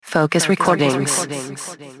Focus Recordings.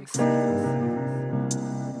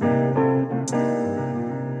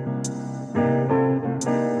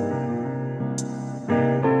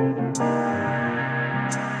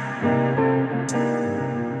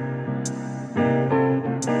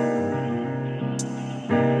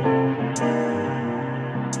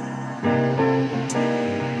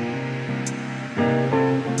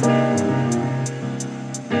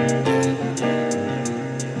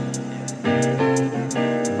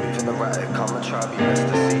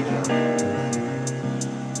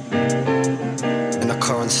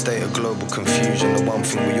 State of global confusion, the one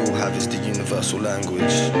thing we all have is the universal language.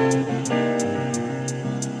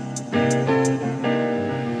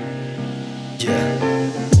 Yeah.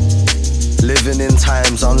 Living in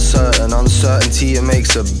times uncertain, uncertainty, it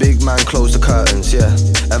makes a big man close the curtains, yeah.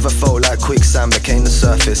 Ever felt like quicksand became the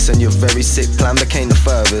surface, and your very sick plan became the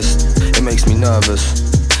furthest? It makes me nervous.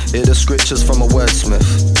 Hear the scriptures from a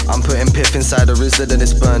wordsmith. I'm putting pith inside a RZA and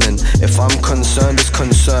it's burning. If I'm concerned, it's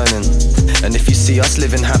concerning. And if you see us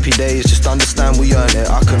living happy days, just understand we earn it.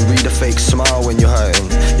 I can read a fake smile when you're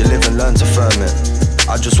hurting. You live and learn to firm it.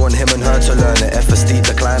 I just want him and her to learn it. If a steep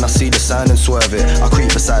decline, I see the sign and swerve it. I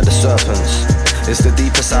creep beside the serpents. It's the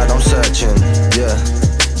deeper side I'm searching, yeah.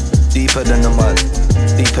 Deeper than the mud,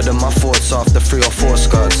 deeper than my thoughts after 3 or 4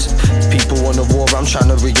 scuds. People want a war, I'm trying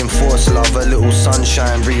to reinforce love. A little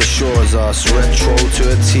sunshine reassures us. Retro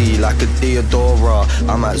to a T, like a Theodora.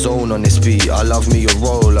 I'm at zone on this beat, I love me a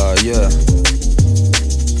roller, yeah.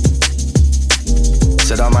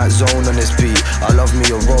 Said I'm at zone on this beat, I love me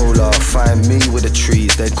a roller. Find me with the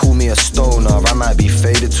trees, they call me a stoner. I might be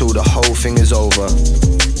faded till the whole thing is over.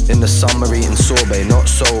 In the summer eating sorbet, not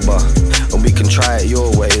sober. And we can try it your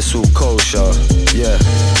way, it's all kosher, yeah.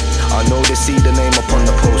 I know they see the name up on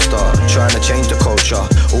the poster, trying to change the culture.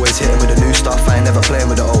 Always hitting with the new stuff, I ain't never playing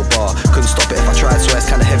with the old bar. Couldn't stop it if I tried, so it's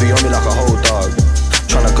kinda heavy on me like a whole dog.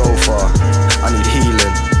 Trying to go far, I need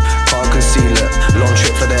healing, can't conceal it. Long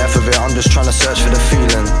trip for the F of it, I'm just trying to search for the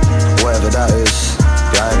feeling. Whatever that is,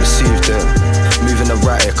 yeah, I ain't received it. Moving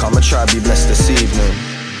erratic, I'ma try to be blessed this evening.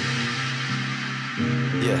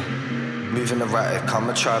 Yeah, moving erratic,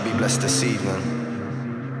 I'ma try to be blessed this evening.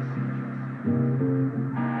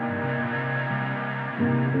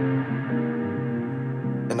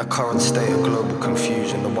 In the current state of global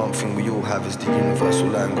confusion, the one thing we all have is the universal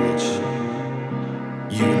language.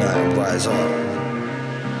 Unite and rise up.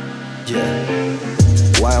 Yeah.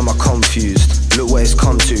 Why am I confused? Look where it's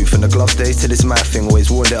come to. From the glove days to this mad thing, always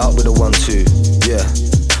warmed it up with a 1-2. Yeah.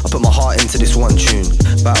 I put my heart into this one tune.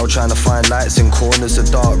 Battle trying to find lights in corners of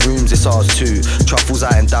dark rooms, it's ours too. Truffles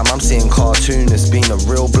out and damn, I'm seeing cartoon. It's been a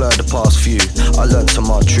real blur the past few. I learned some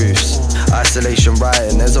hard truths. Isolation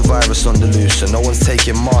writing, there's a virus on the loose, and no one's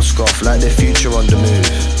taking mask off like their future on the move.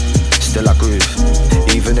 Still I groove,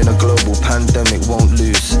 even in a global pandemic won't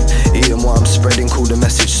lose. Eating what I'm spreading, call the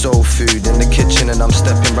message soul food. In the kitchen and I'm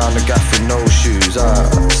stepping round the gaff with no shoes.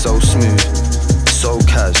 So smooth, so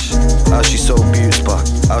cash. How she so beautiful,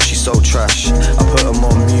 but how she so trash. I put them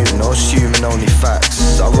on mute, no assuming only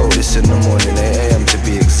facts. I wrote this in the morning, 8 AM to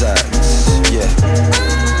be exact, yeah.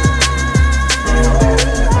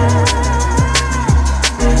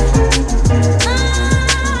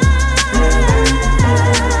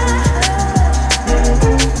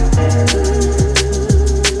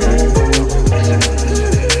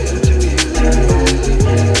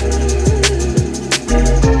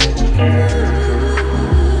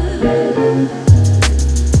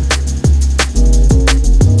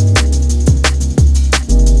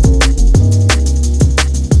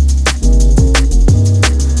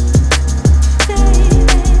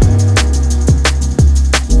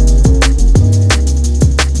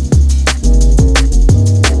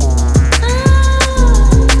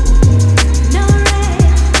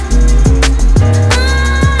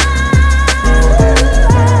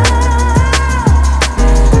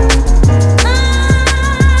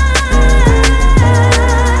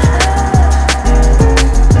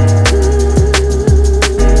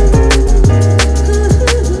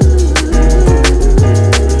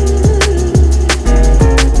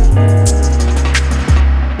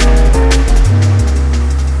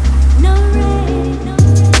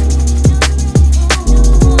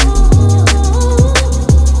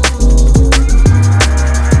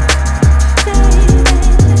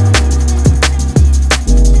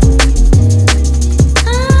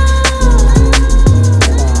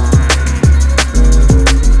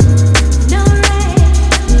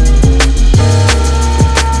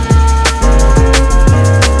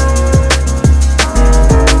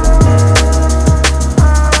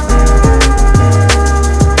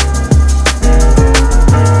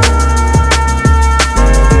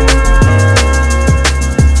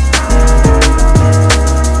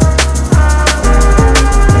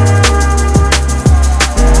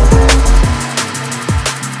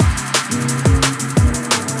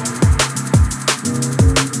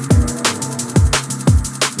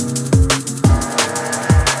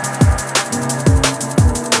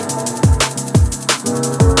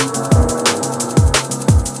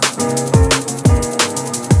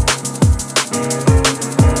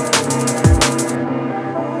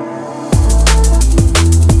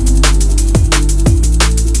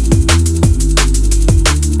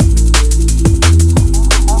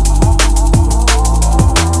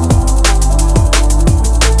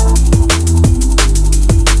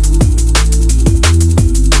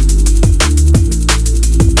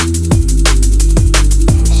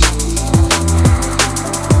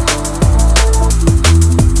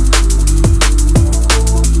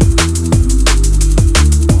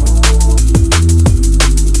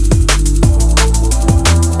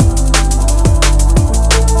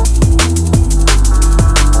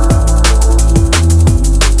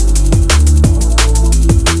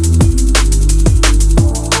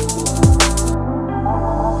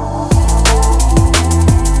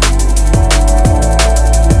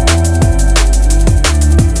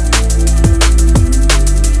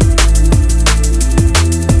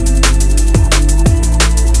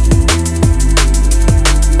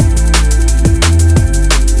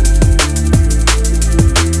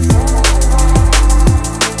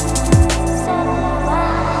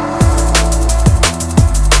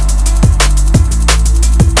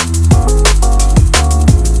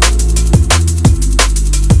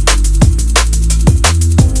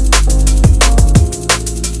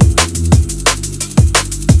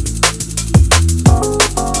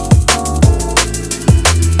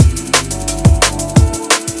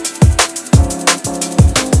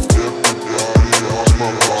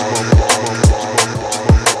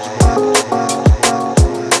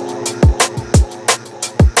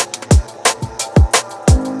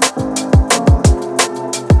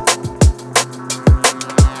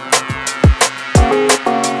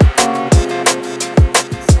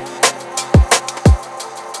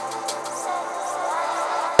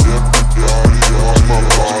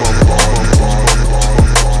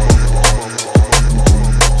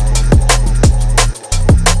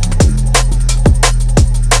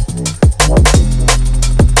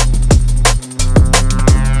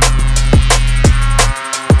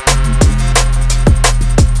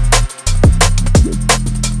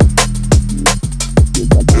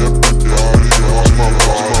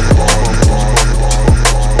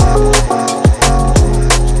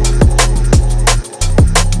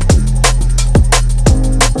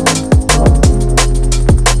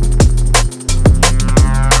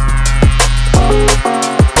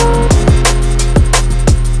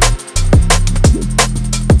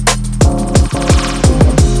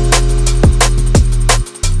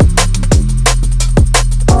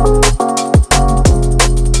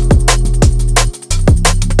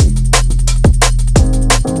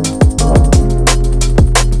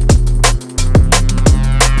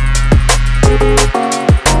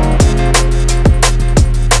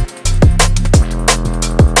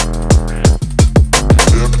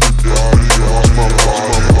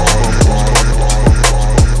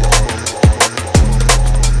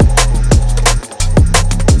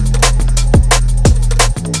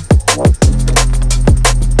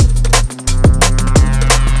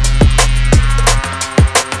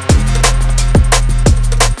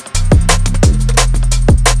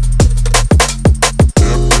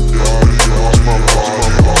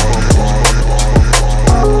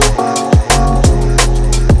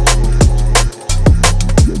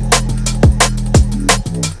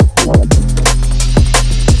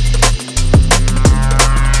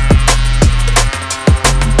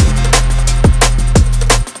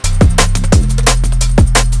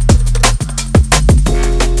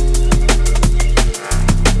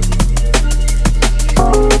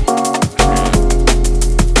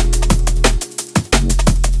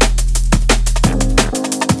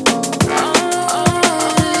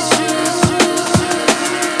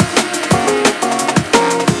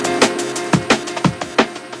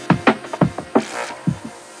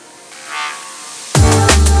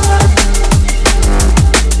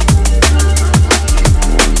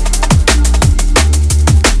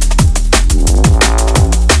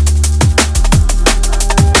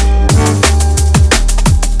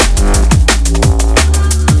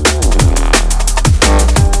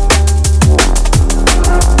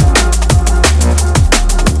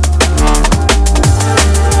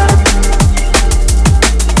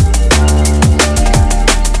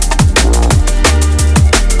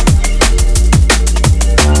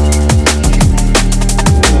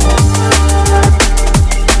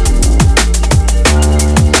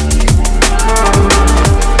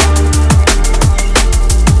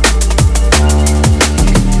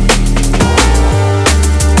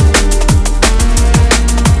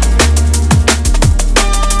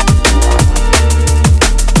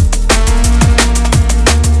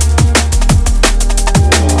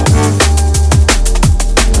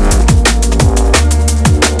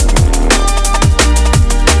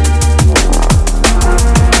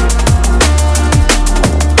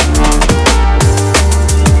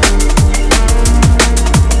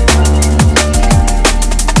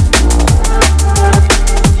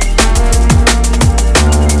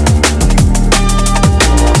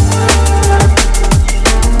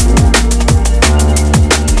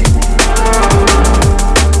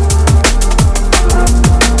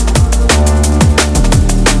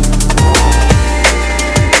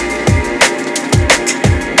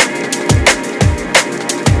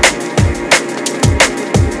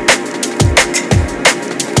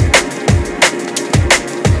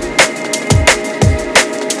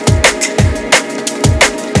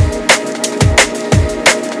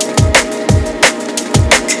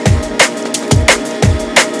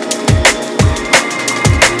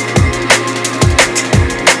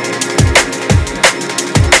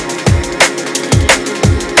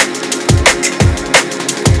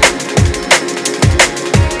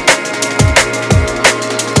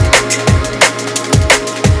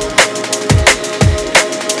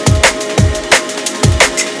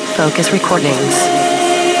 Marcus Recordings.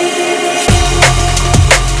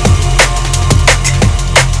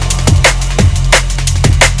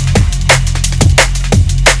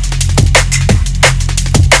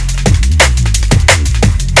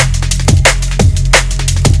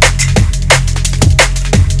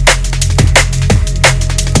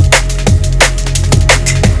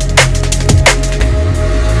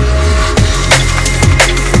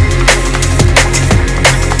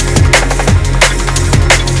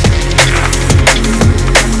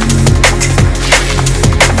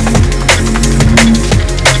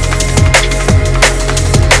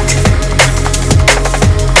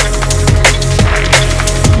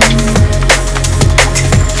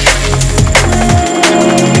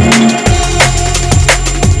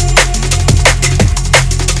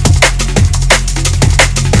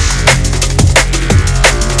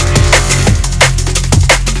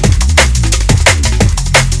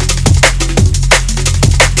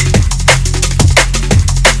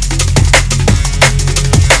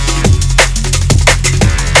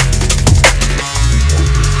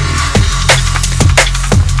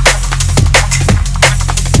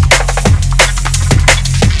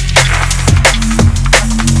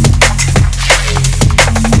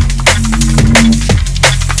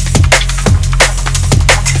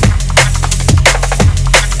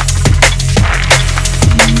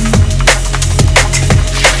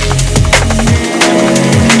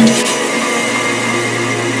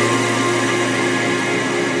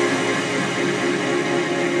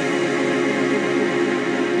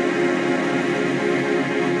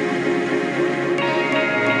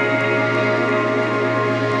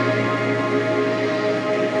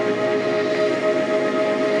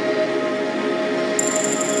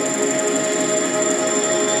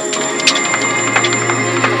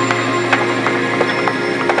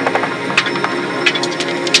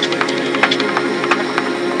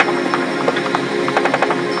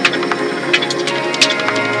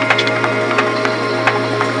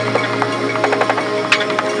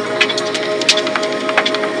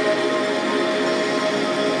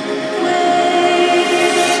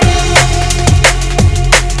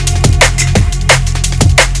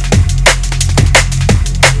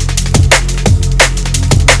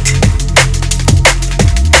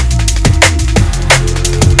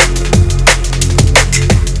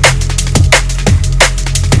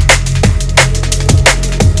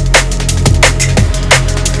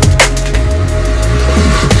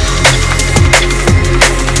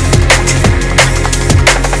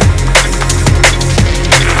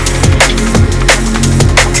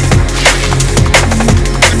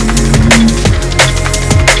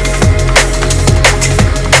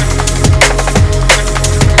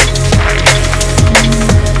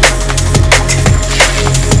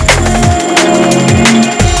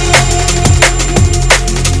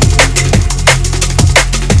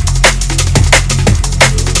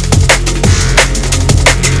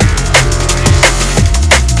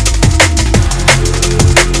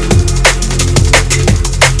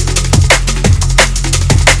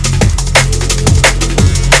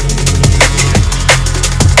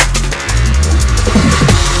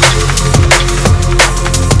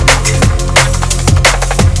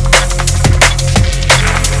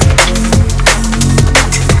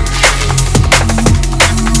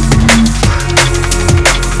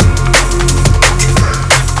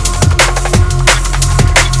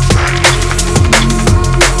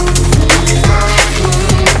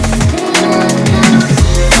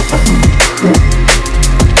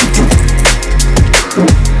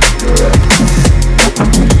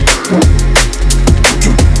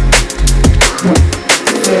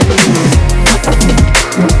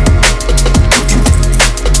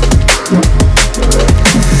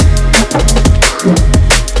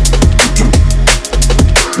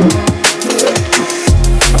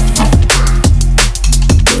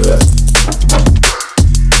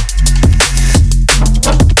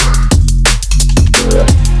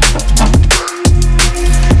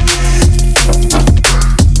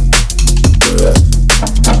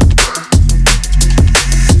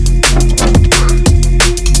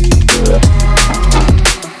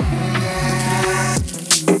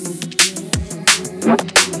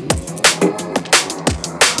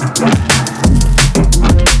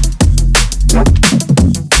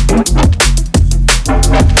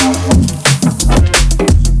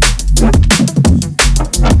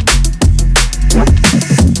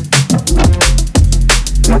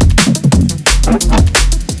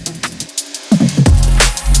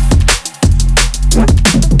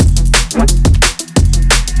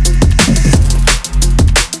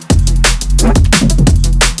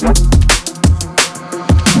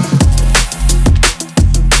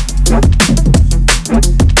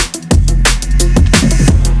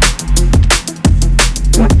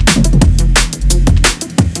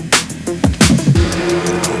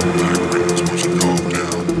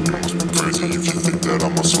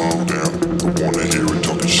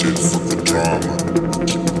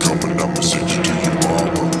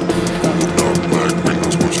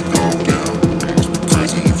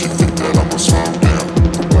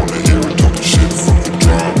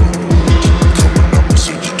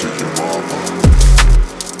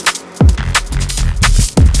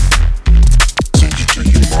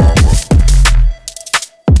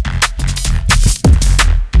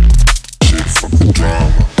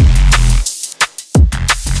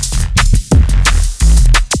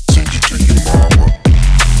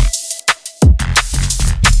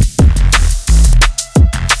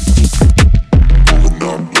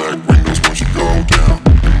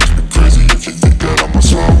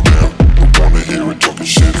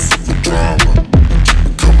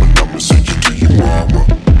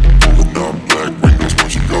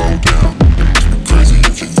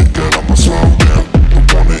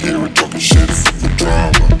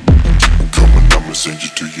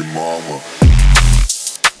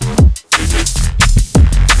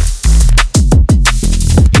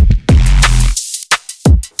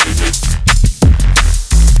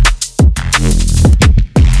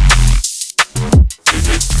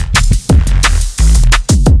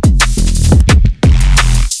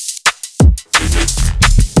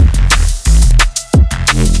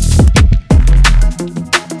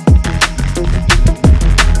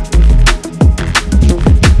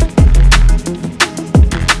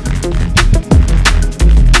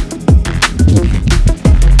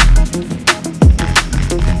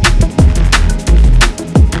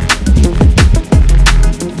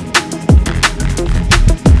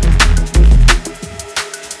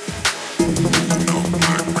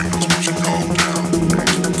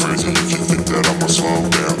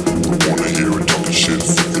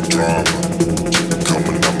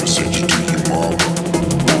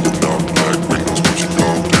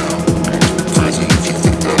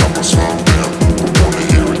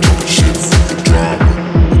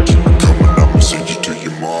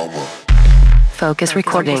 Focus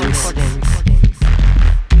Recordings.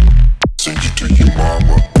 Send you to your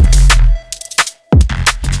mama.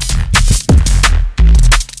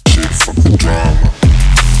 Shit, fuck the drama.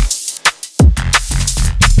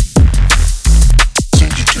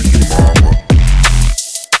 Send you to your mama.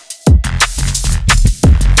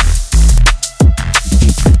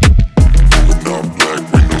 Pulling up black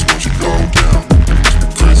windows once you go down. It must be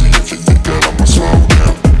crazy if you think that I'ma slow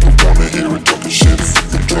down. I wanna hear it talking shit, fuck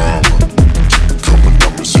the drama. Coming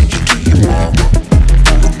up and send you to your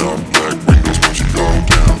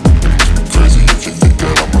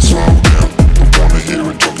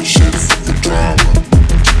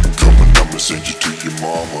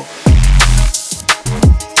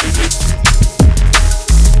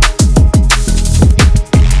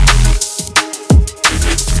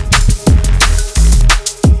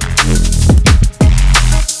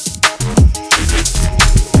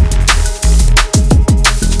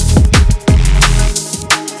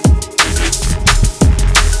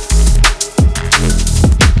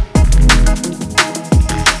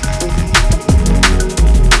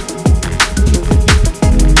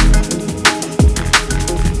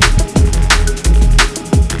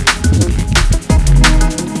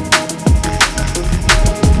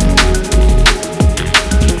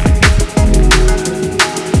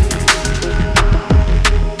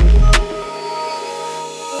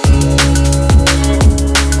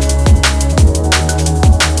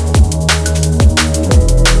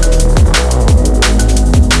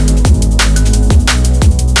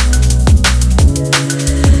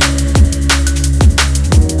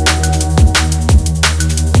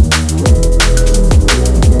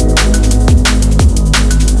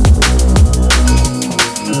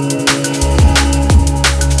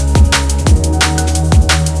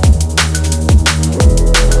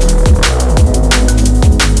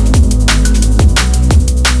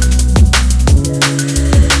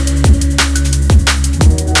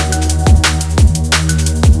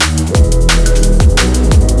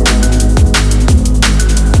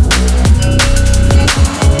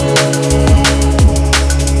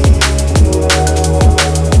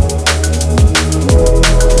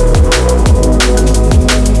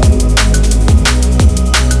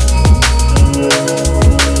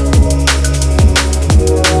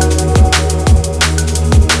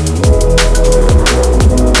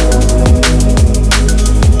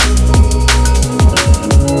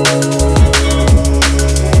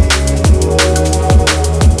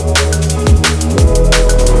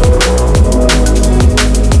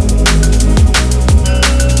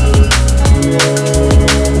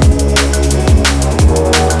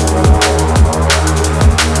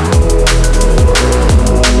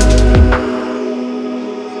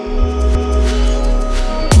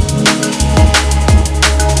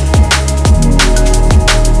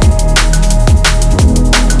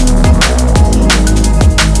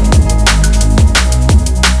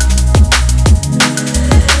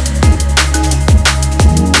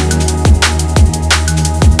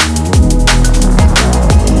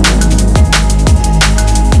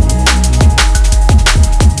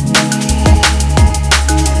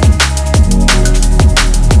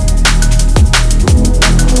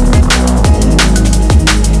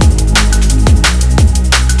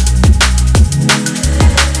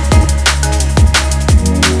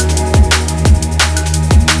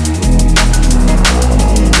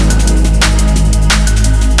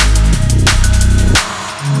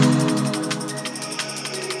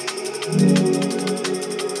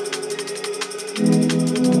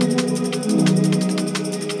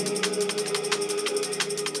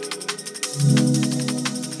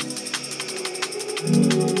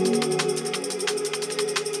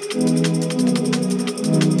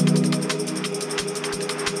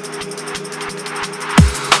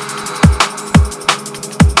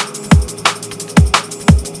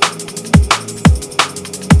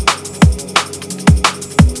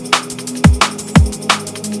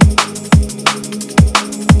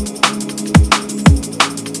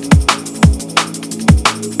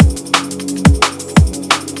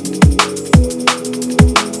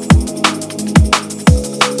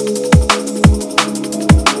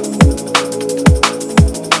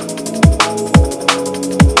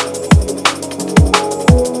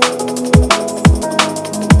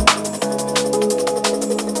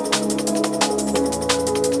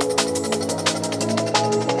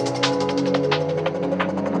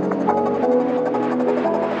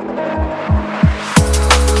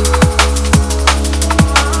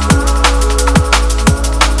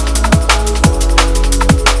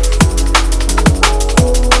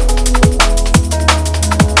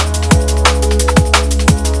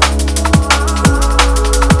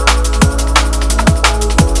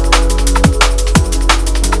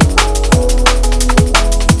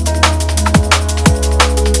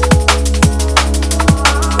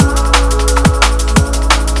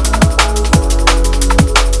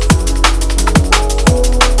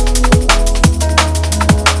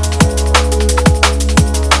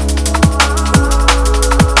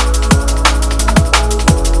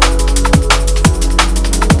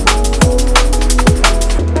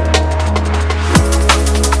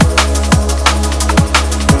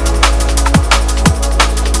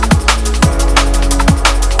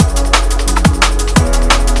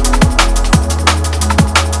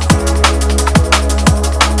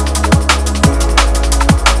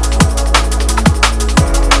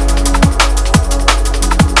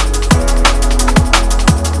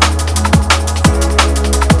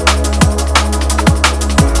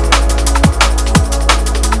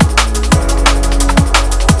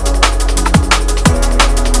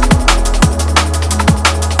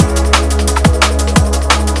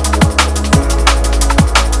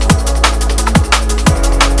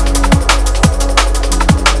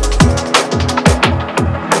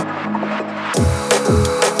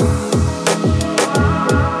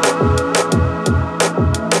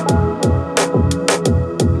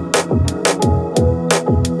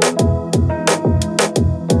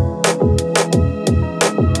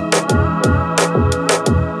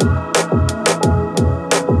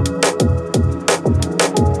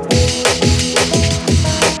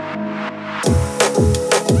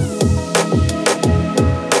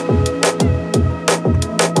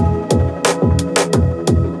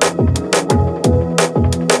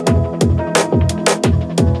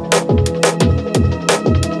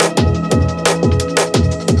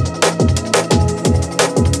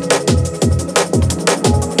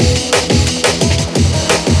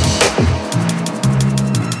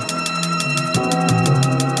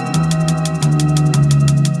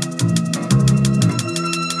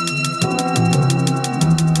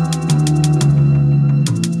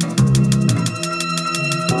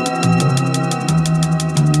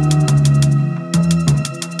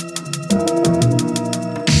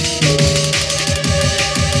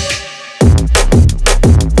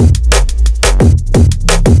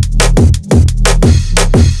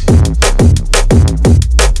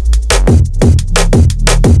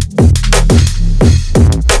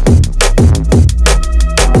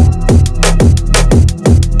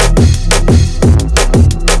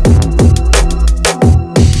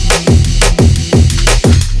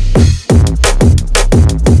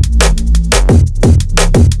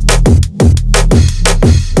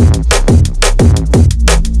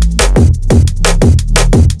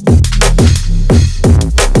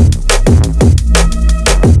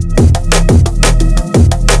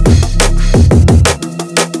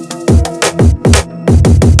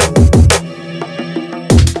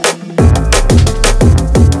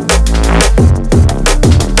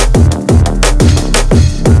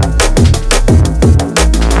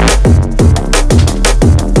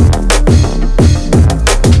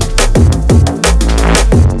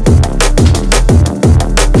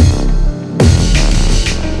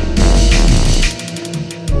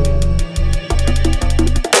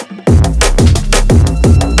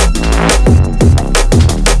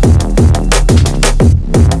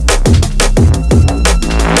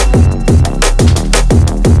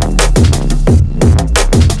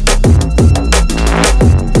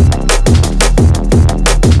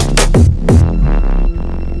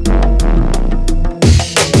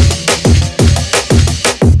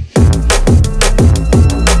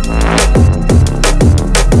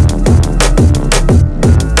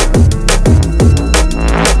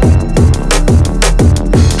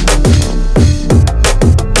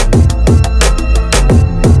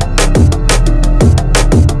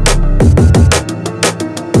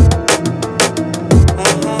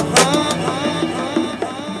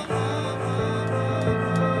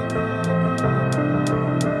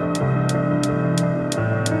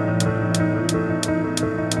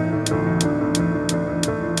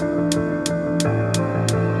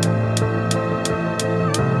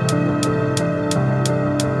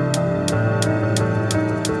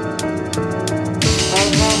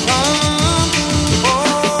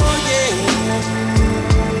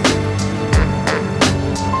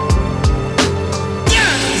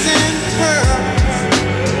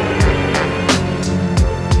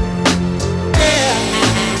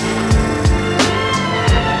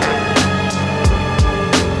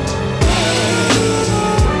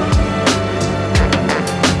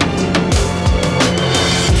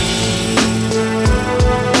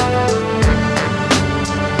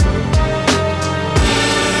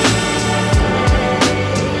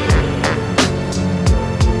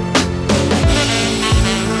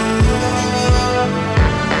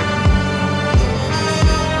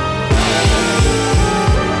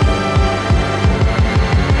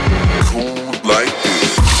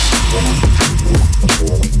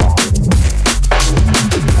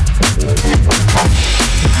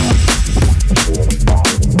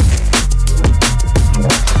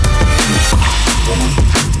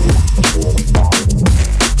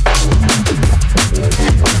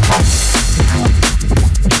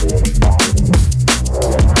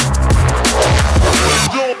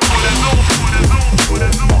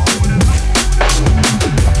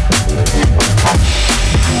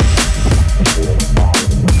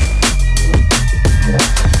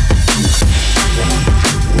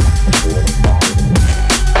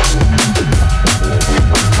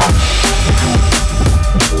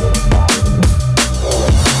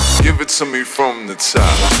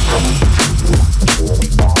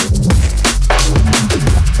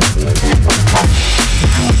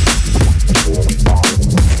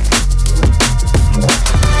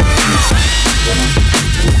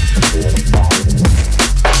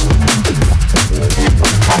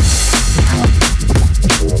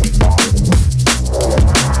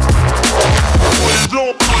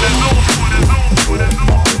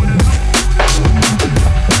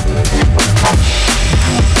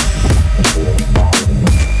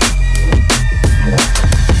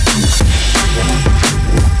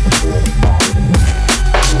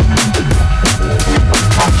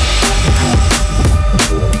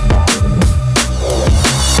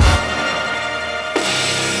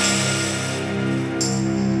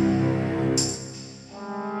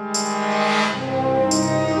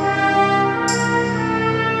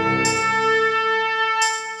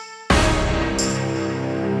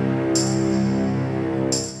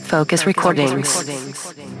Focus Recordings.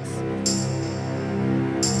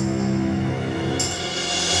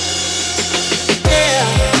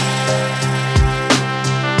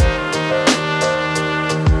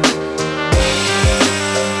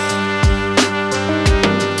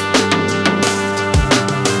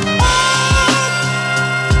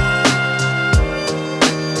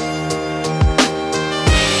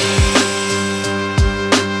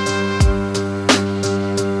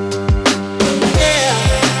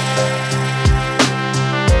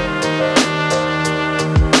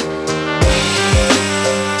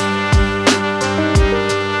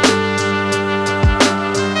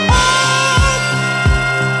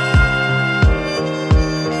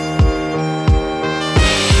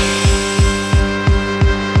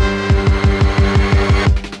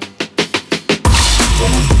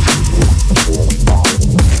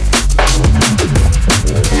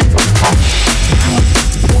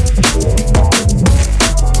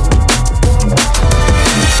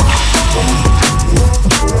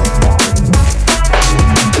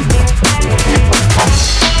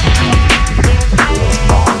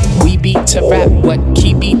 To rap, what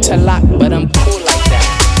key beat to lock, but I'm cool like that.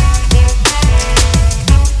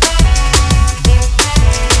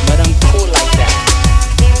 But I'm cool like that.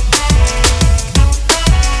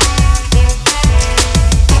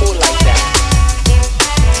 Cool like that.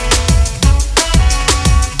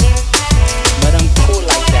 But I'm cool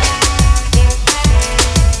like that.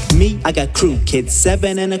 Me, I got crew, kids,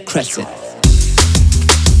 7 and a crescent.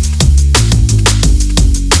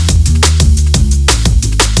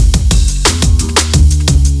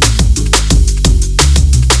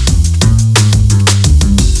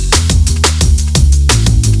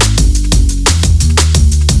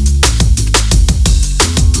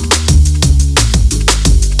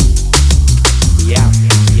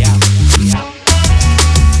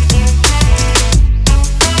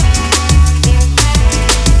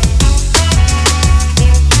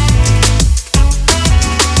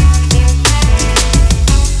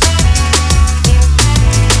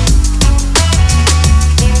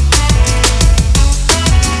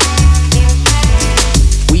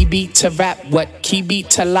 Beat to rap, what key beat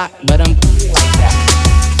to lock, but I'm cool like that.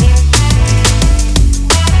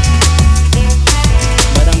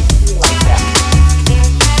 But I'm cool like that. Cool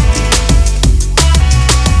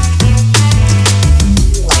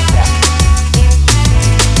like that.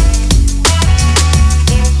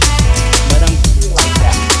 But I'm cool like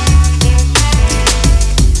that.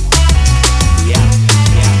 Yeah.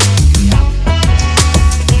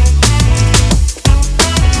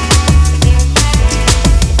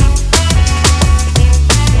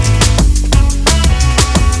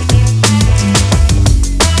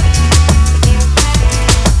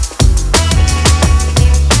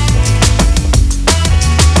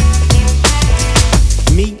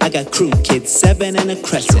 I got crew, kids, 7 and a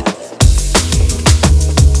crescent.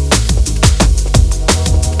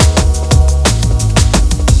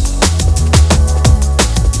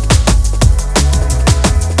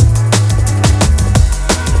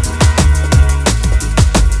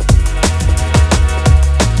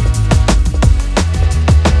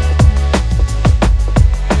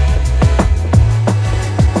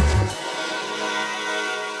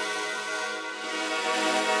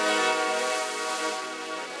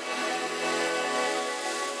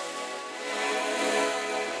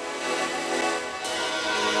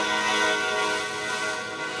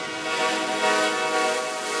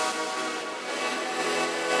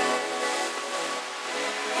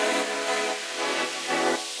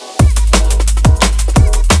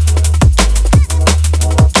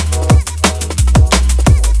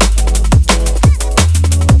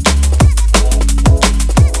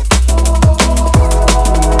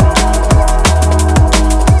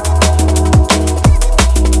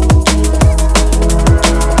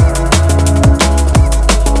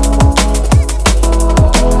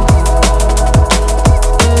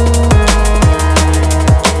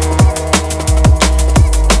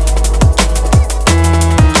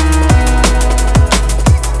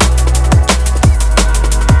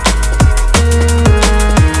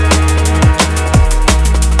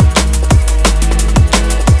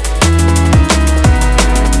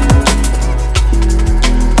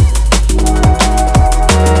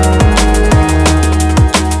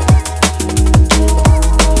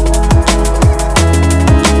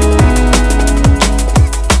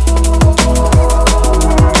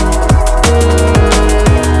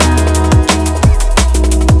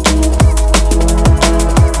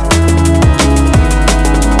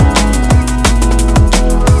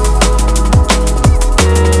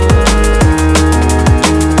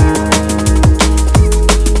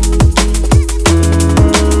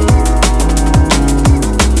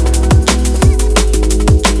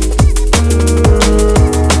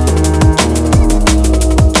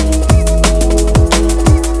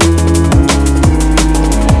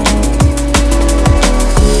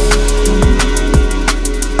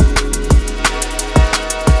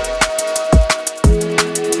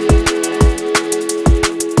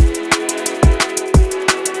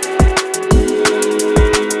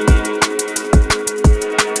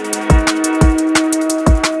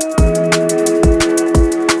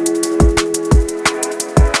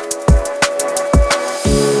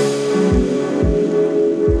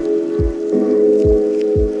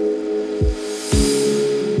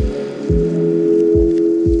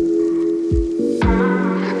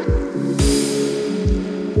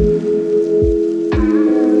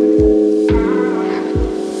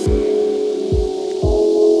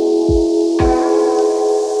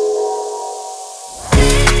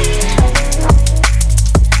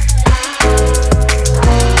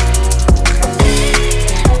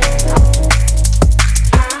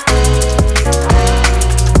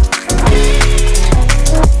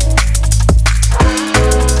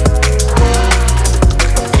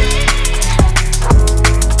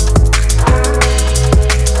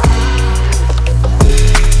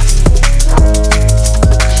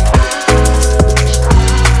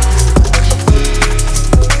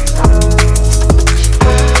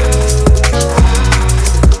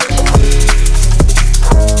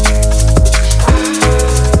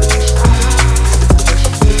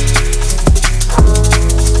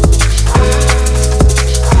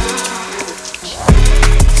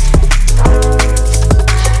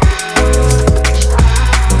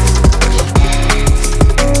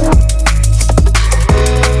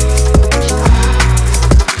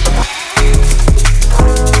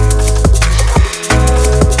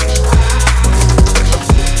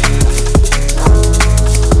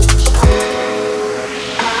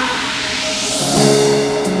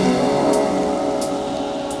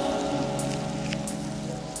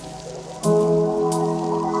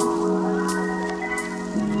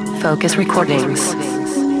 Focus Recordings.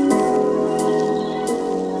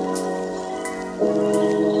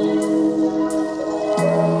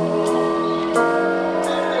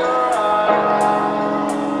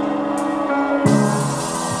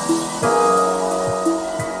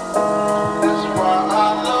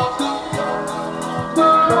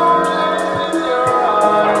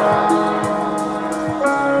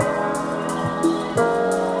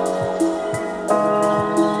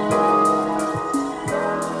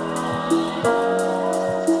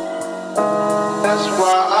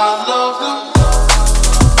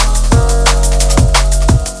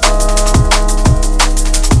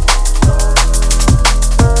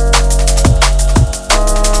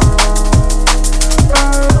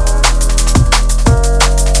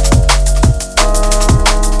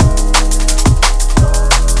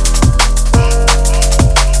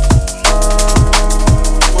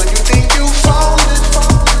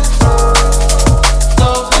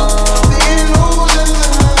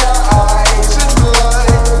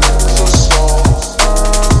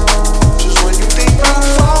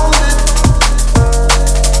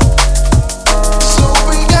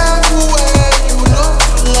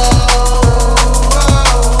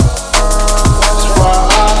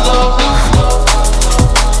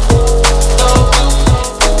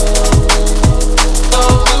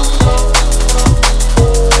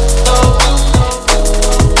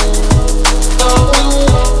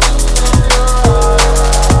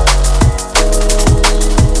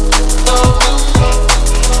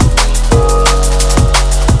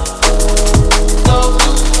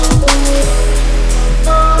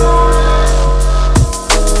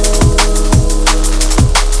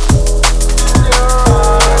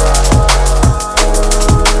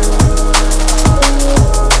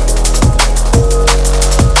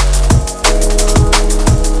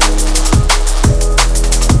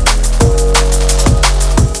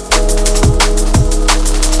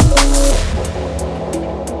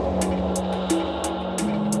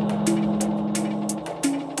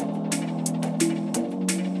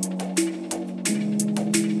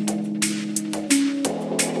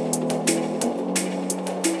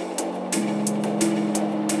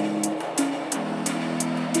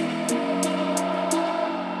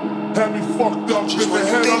 Had me fucked up in the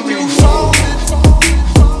head, I mean.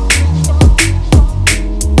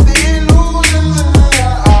 The illusions in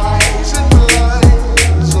your eyes and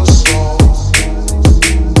lights are so.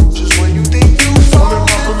 Just when you think you found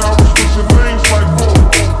it. I'm out with pushing lanes like boom.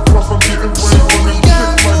 Plus I'm getting rain on this shit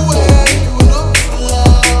like boom. You look for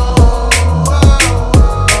love.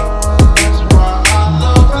 That's why I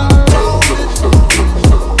love you.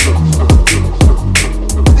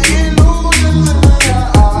 The illusions in your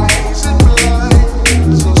eyes and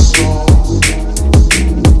lights are so.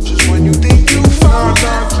 Just when you think you found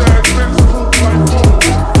it.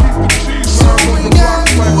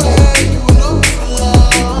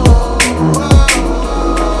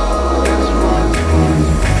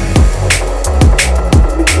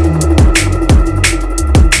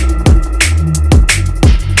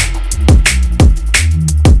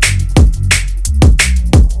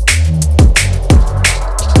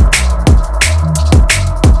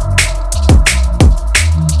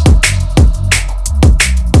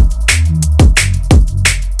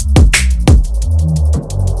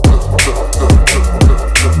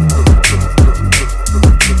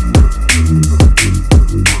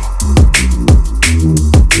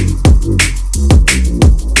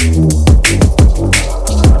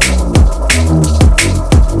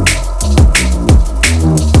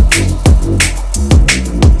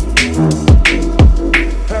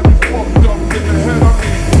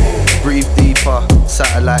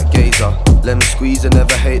 Satellite gazer, let me squeeze and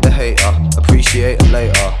never hate the hater. Appreciate them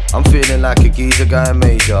later. I'm feeling like a geezer going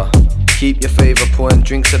major. Keep your favour, pouring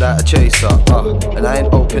drinks without a chaser. And I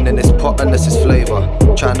ain't opening this pot unless it's flavour.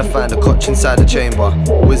 Trying to find a cotch inside the chamber.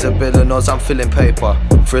 Wizard Bill knows I'm filling paper.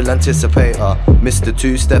 Thrill anticipator. Mr.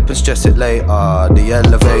 Two-step and stress it later. The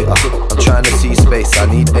elevator. I'm trying to see space, I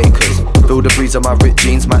need acres. Feel the breeze on my ripped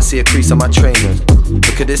jeans, might see a crease on my trainers.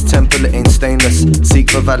 Look at this temple, it ain't stainless.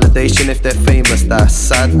 Seek for validation if they're famous. That's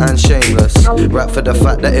sad and shameless. Rap for the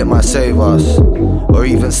fact that it might save us, or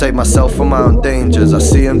even save myself from my own dangers. I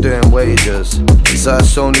see them doing wages, so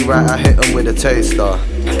it's only right I hit them with a taster.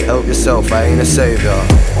 Help yourself, I ain't a saviour.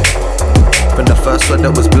 From the first word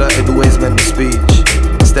that was blurted, always meant the speech.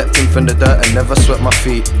 Stepped in from the dirt and never swept my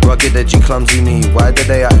feet. Rugged, edgy, clumsy knee, why did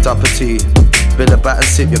they act uppity? Bill a bat and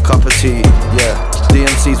sip your cup of tea, yeah.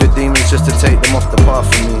 DMCs with demons just to take them off the path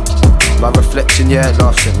for me. My reflection, yeah, it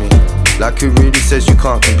laughs at me. Like who really says you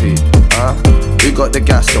can't compete, huh? Who got the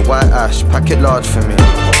gas, the white ash, pack it large for me.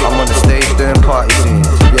 I'm on the stage doing party scenes,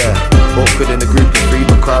 yeah. Awkward in a group of three,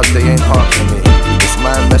 but crowds they ain't hard for me. It's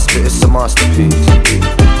my respite, it's a masterpiece.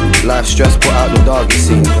 Life stress, put out the doggy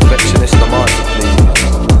scene. Perfectionist, I'm hard to please.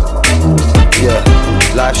 Yeah,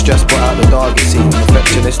 life stress, put out the doggy scene.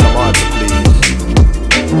 Perfectionist, I'm hard to please.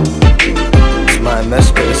 It's my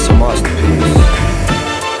mess, but it's a masterpiece.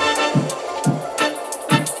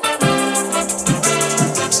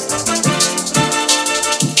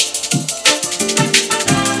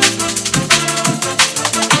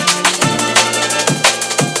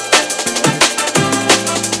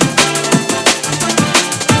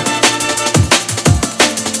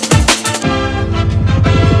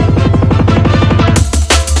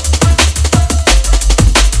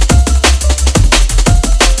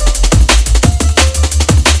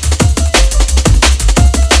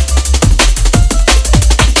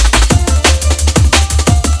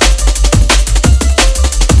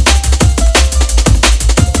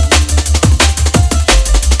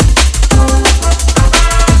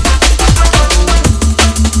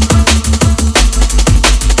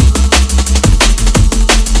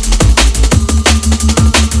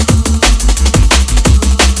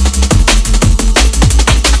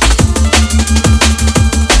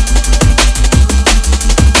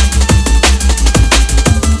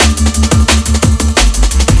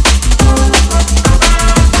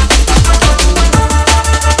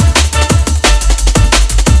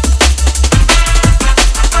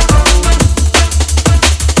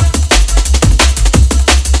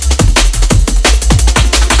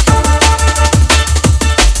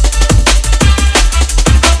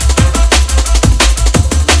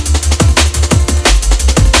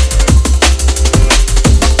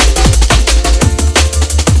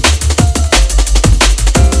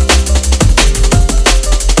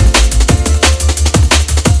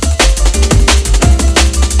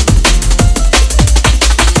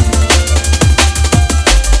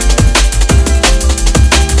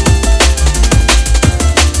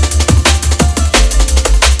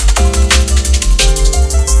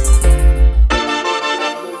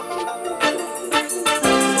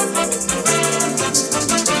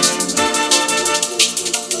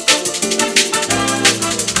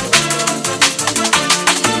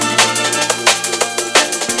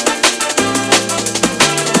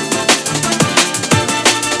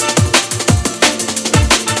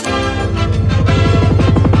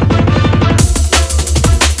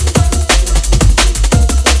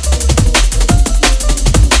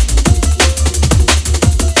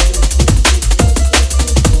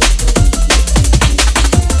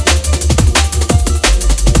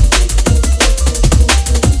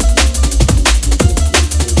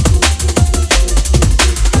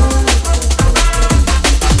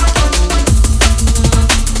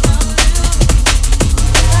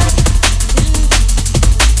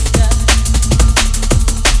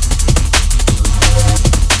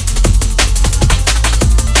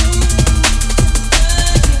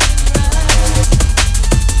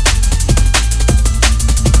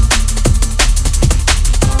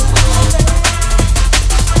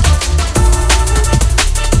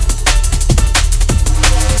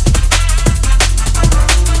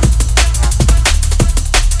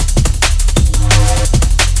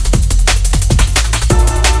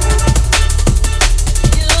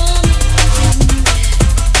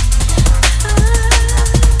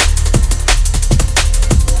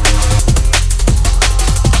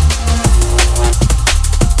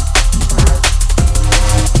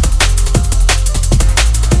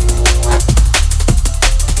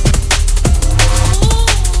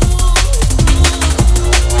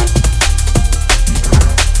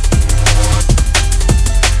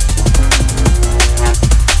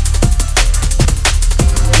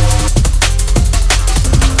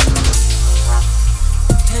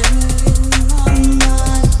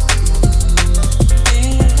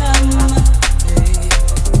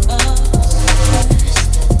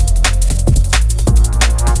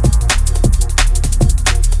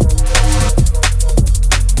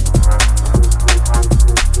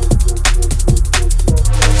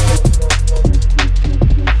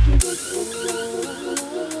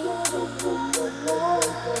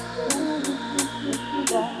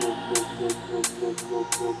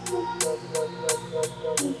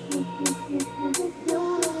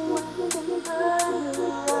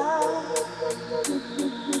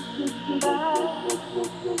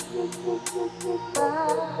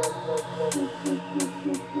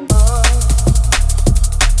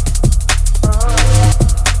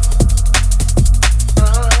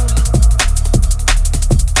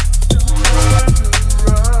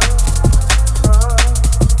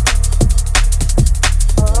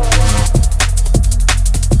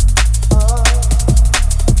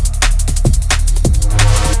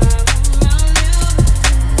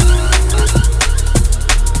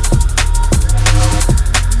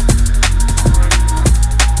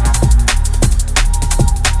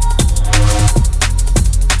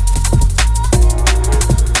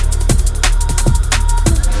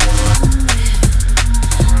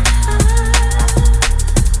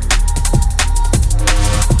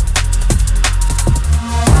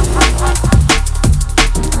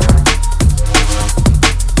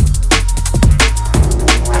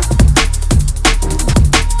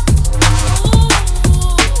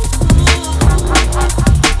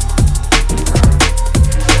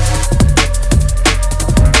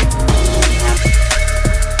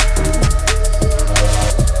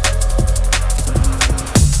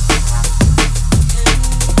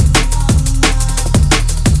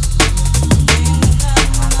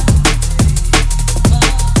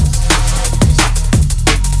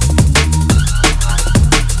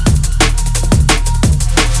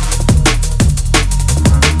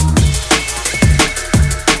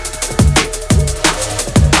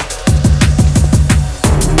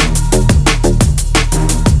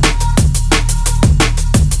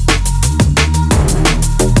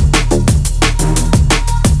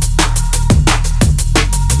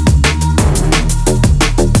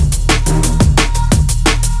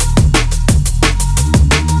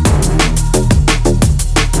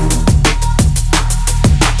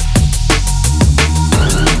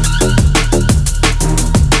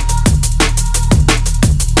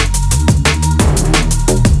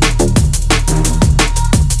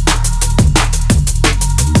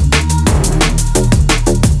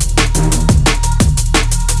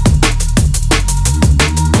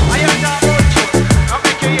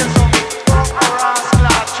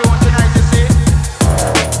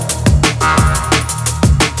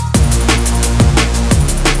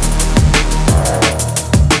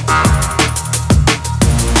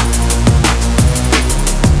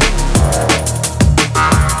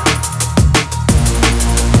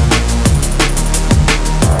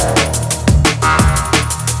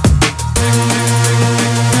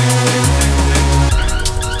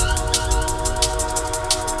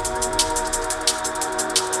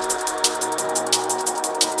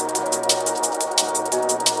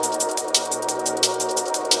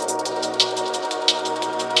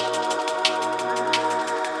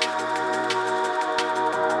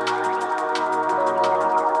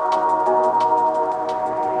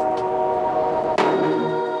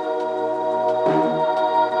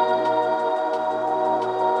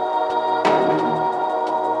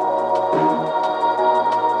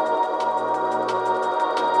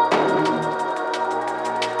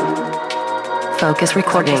 Focus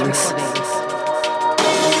Recordings.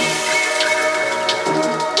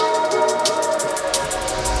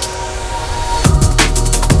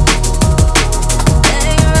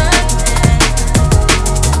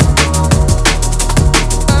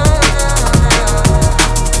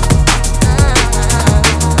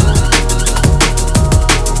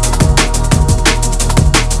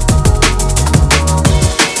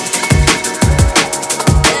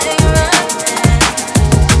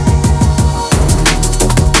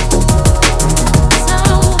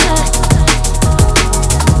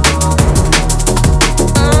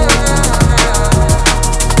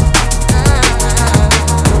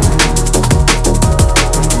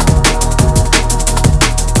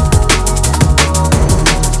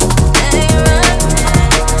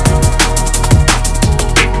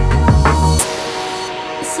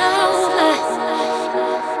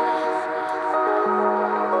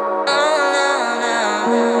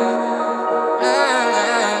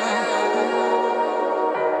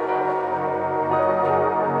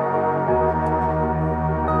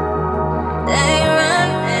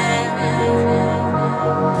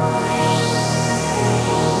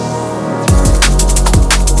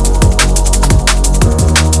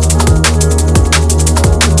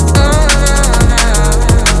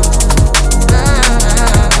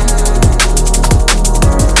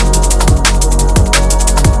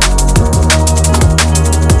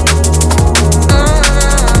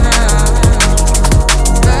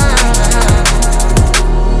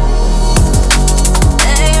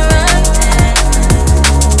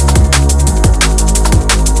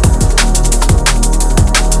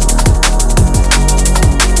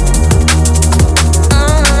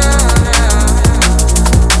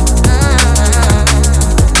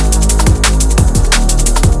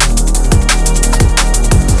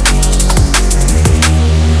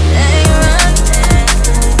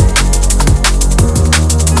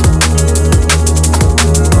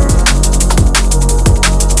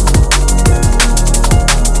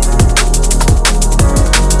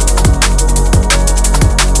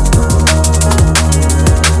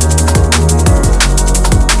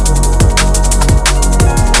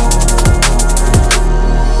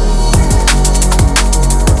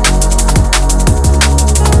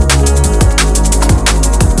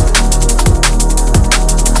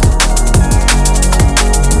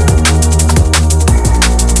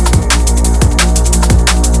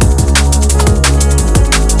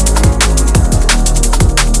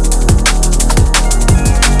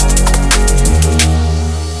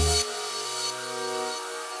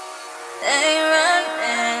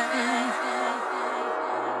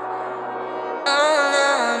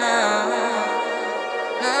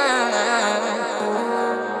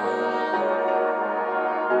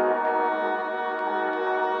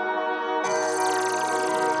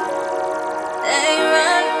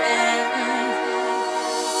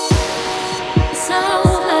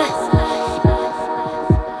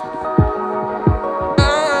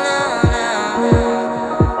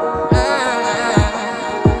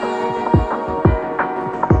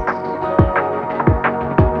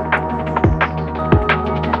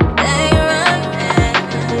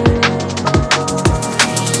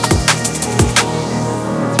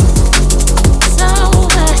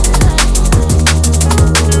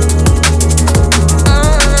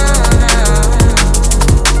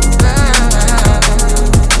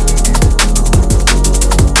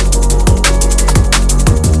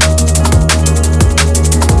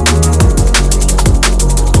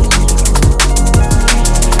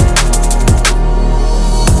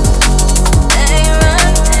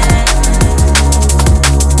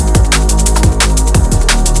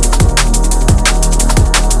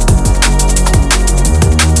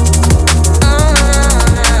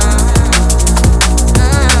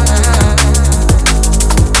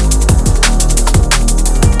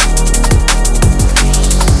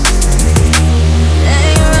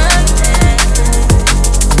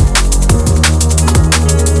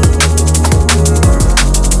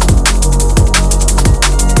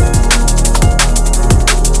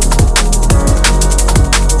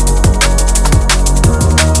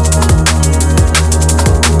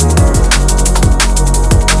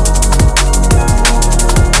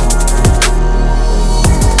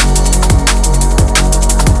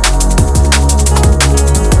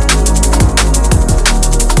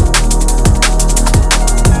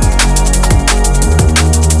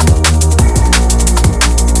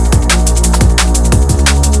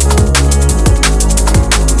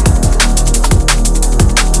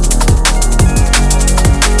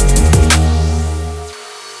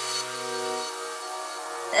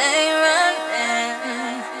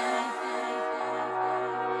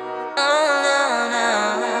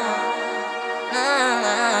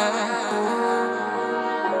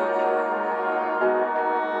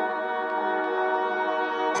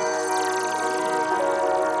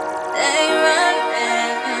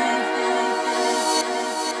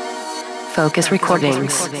 Focus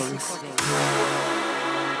Recordings.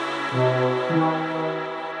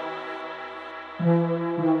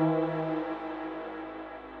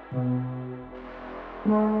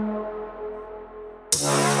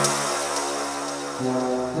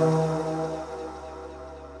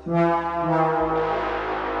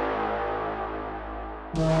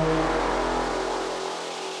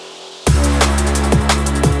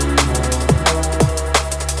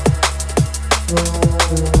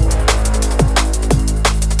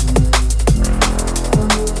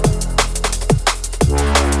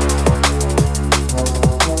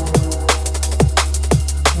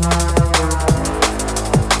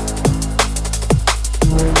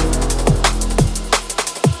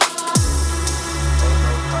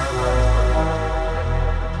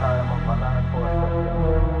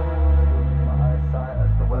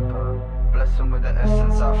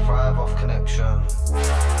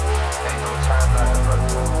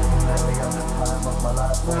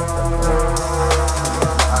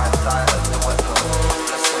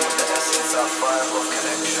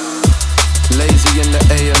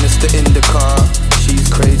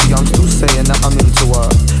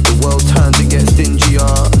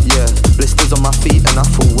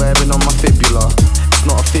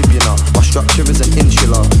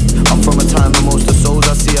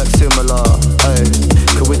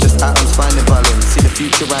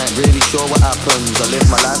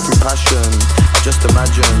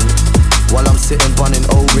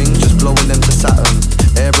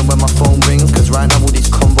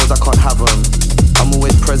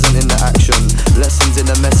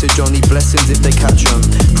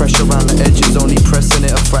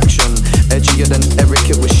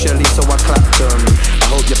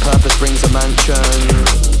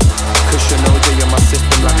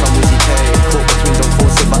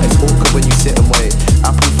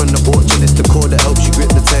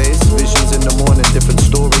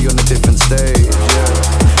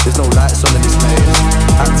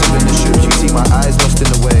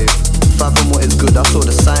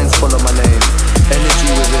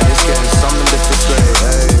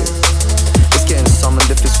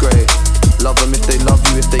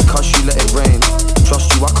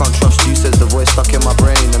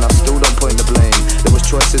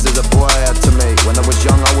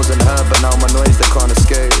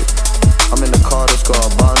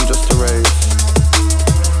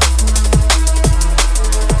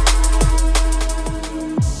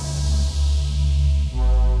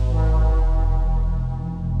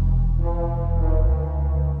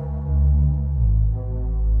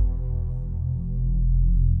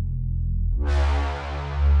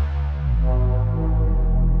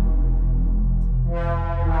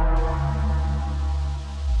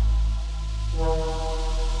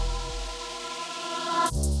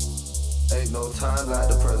 Ain't no time like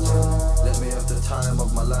the present.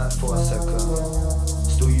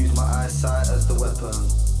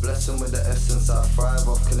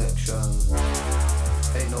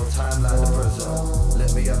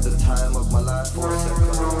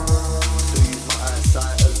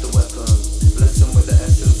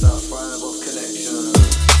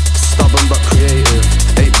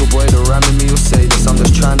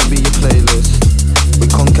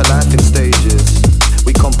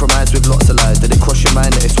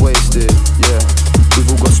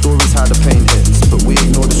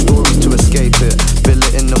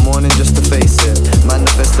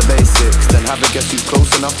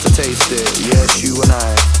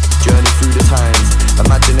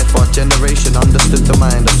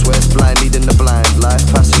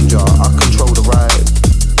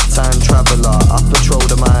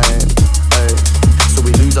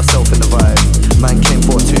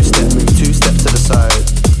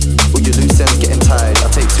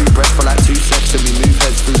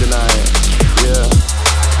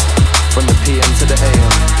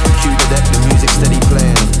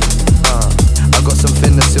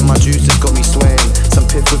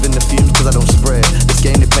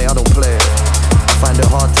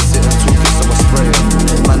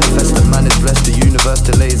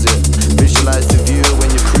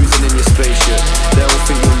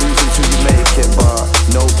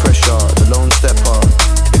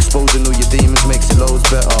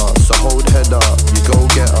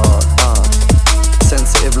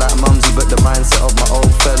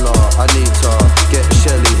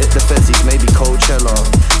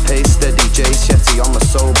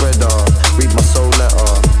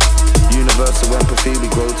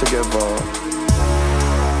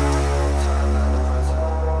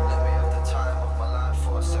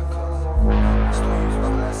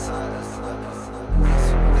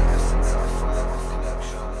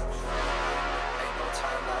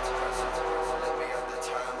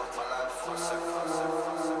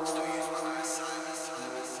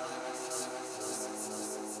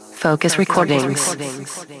 Focus Recordings.